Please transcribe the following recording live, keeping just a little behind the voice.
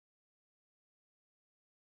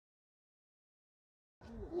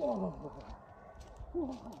Whoa.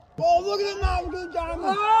 Whoa. Oh, look at it now. Look at the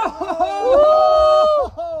diamond.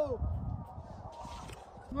 Oh!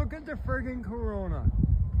 Look at the friggin' corona.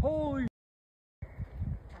 Holy.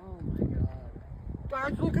 Oh my God.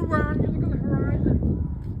 Guys, look around. Look at the horizon.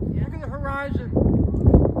 Yeah. Look at the horizon.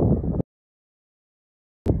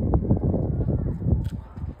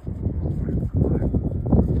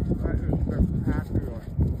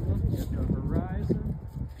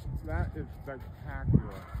 That is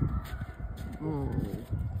spectacular. Ooh.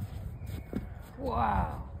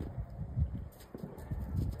 Wow.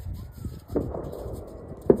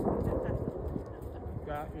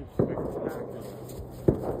 That is spectacular.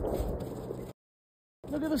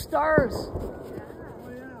 Look at the stars. Oh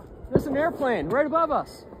yeah. There's an airplane right above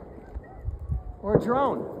us. Or a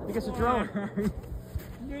drone. I think it's a drone.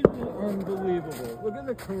 This is unbelievable. Look at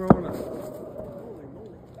the corona.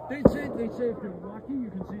 They say if you're lucky, you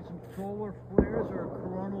can see some solar flares or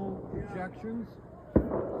coronal projections.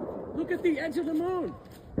 Look at the edge of the moon.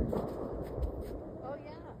 Oh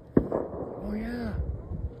yeah. Oh yeah.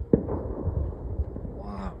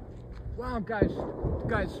 Wow. Wow, guys,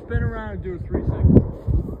 spin around and do a 360.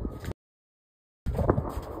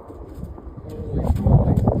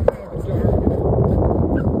 Holy.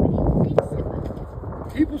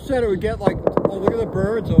 People said it would get like, oh, look at the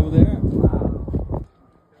birds over there.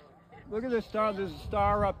 Look at the star. There's a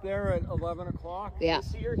star up there at 11 o'clock. Yeah. Do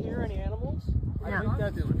you see or hear any animals?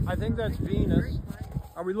 I think that's Venus.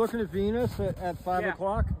 Are we looking at Venus at 5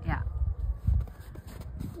 o'clock? Yeah.